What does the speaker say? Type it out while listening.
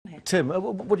Tim,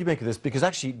 what do you make of this? Because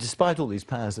actually, despite all these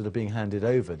powers that are being handed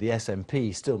over, the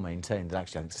SNP still maintain that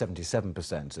actually I think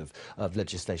 77% of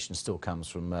legislation still comes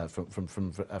from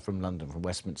London, from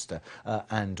Westminster,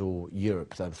 and/or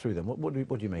Europe through them. What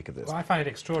do you make of this? Well, I find it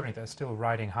extraordinary they're still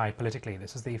riding high politically.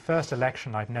 This is the first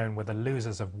election I've known where the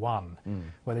losers have won,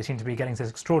 where they seem to be getting this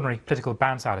extraordinary political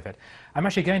bounce out of it. I'm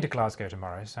actually going to Glasgow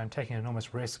tomorrow, so I'm taking an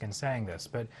enormous risk in saying this,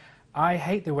 but I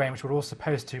hate the way in which we're all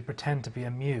supposed to pretend to be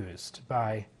amused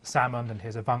by Salmond and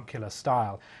his avuncular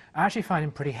style. I actually find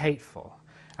him pretty hateful.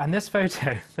 And this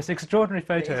photo, this extraordinary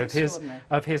photo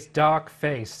of his dark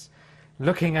face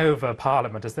looking over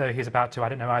Parliament as though he's about to, I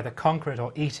don't know, either conquer it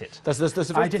or eat it. That's a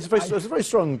very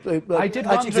strong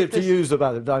adjective to use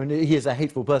about it. I mean, he is a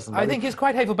hateful person. I think he's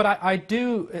quite hateful, but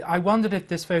I wondered if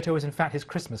this photo was in fact his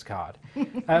Christmas card,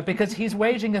 because he's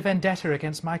waging a vendetta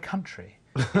against my country.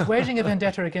 He's waging a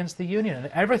vendetta against the Union and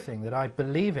everything that I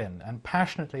believe in and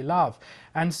passionately love.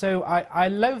 And so I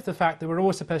loathe the fact that we're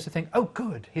all supposed to think, oh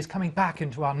good, he's coming back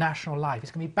into our national life,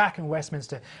 he's going to be back in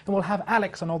Westminster, and we'll have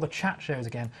Alex on all the chat shows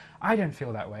again. I don't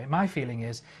feel that way. My feeling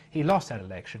is he lost that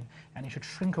election and he should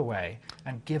shrink away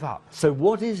and give up. So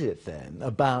what is it then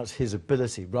about his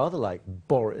ability, rather like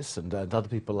Boris and other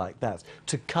people like that,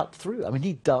 to cut through? I mean,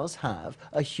 he does have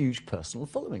a huge personal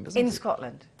following, doesn't he? In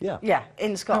Scotland? Yeah. Yeah,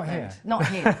 in Scotland. Not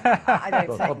here, I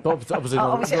don't think. Obviously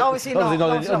not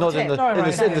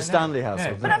in the Stanley household.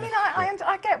 Yeah. But I mean,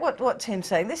 I get what Tim's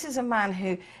saying. This is a man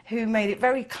who made it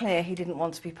very clear he didn't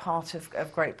want to be part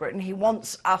of Great Britain. He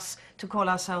wants us to call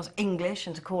ourselves English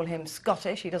and to call him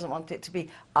Scottish. He doesn't want it to be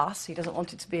us. He doesn't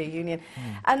want it to be a union.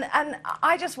 And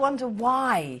I just wonder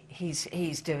why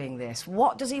he's doing this.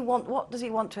 What does he want? What does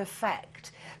he want to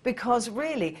affect? Because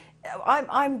really,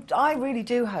 I really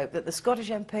do hope that the Scottish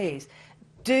MPs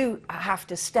do have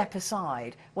to step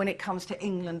aside when it comes to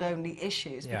England-only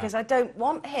issues, because I don't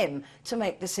want him to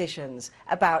make decisions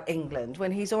about England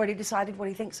when he's already decided what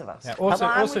he thinks of us. Yeah.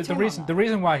 Also the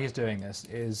reason why he's doing this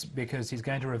is because he's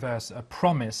going to reverse a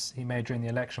promise he made during the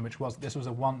election, which was this was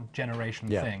a one-generation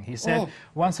thing. He said,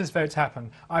 once his votes happen,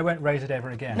 I won't raise it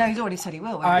ever again. No, he's already said he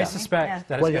will. I suspect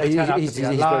that it's going to turn out to be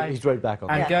a lie. He's rode back on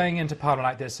that. And going into Parliament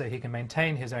like this so he can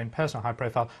maintain his own personal high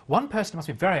profile. One person who must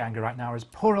be very angry right now is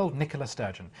poor old Nicola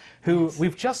Sturgeon, who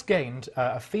we've just gained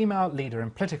a female leader in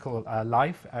political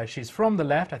life. She's from the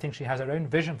left. I think she has her own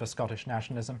vision for Scottish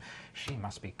nationalism. She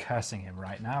must be cursing him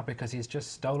right now because he's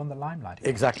just stolen the limelight.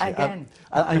 Exactly. Again.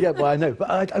 Yeah, well, I know.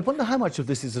 But I wonder how much of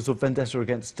this is a sort of vendetta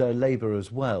against Labour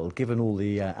as well, given all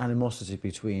the animosity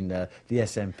between the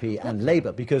SNP and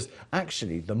Labour, because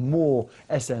actually the more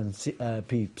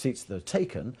SNP seats that are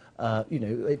taken, you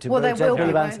know, it well, there will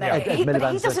be, won't there?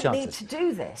 But he doesn't need to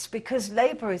do this because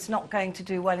Labour is not going to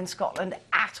do well in Scotland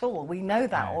at all. We know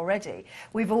that already.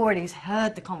 We've already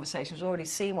heard the conversations, we've already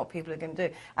seen what people are going to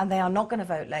do, and they are not going to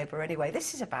vote Labour anyway.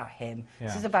 This is about him.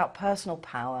 This is about personal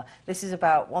power. This is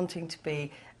about wanting to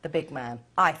be the big man,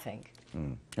 I think.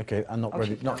 Okay, I'm not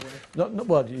ready. Not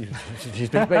well.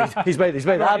 He's made it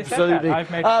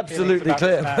absolutely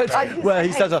clear. Where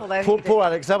he says, "Poor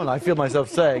Alex Salmond." I feel myself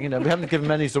saying, you know, we haven't given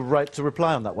him any sort of right to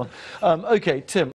reply on that one. Okay, Tim.